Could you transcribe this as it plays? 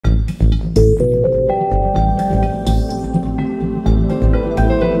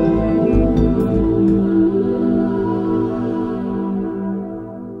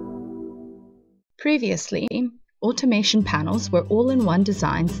Previously, automation panels were all-in-one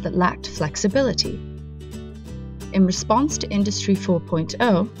designs that lacked flexibility. In response to Industry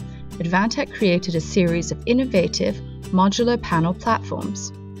 4.0, Advantech created a series of innovative modular panel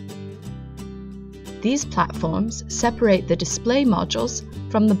platforms. These platforms separate the display modules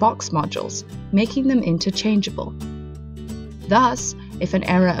from the box modules, making them interchangeable. Thus, if an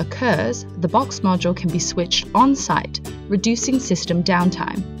error occurs, the box module can be switched on-site, reducing system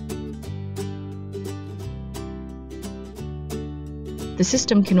downtime. The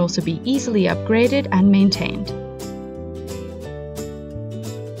system can also be easily upgraded and maintained.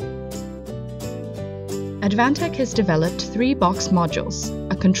 Advantech has developed 3 box modules: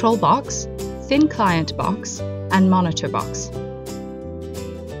 a control box, thin client box, and monitor box.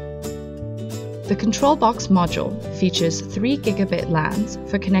 The control box module features 3 gigabit LANs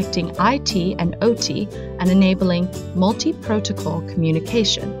for connecting IT and OT and enabling multi-protocol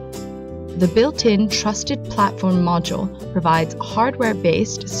communication. The built-in Trusted Platform module provides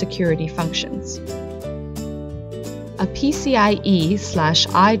hardware-based security functions. A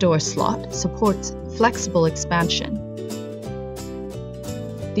PCIe/iDoor slot supports flexible expansion.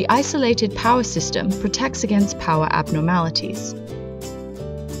 The isolated power system protects against power abnormalities.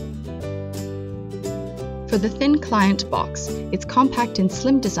 For the thin client box, its compact and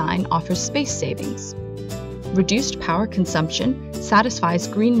slim design offers space savings. Reduced power consumption satisfies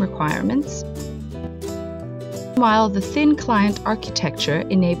green requirements, while the thin client architecture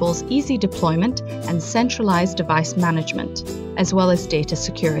enables easy deployment and centralized device management, as well as data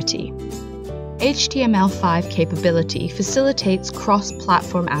security. HTML5 capability facilitates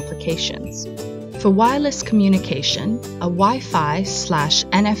cross-platform applications. For wireless communication, a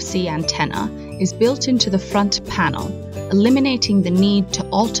Wi-Fi/NFC antenna is built into the front panel, eliminating the need to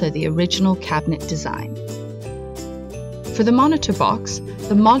alter the original cabinet design. For the monitor box,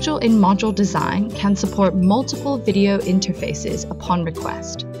 the module-in-module design can support multiple video interfaces upon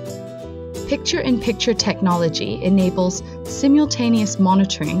request. Picture-in-picture technology enables simultaneous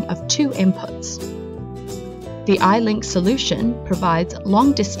monitoring of 2 inputs. The iLink solution provides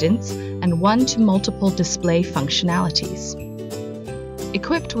long-distance and one-to-multiple display functionalities.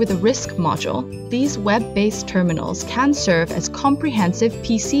 Equipped with a RISC module, these web-based terminals can serve as comprehensive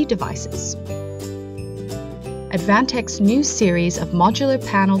PC devices. Advantech's new series of modular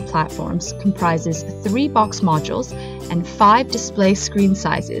panel platforms comprises 3 box modules and 5 display screen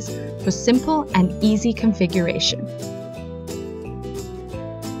sizes for simple and easy configuration.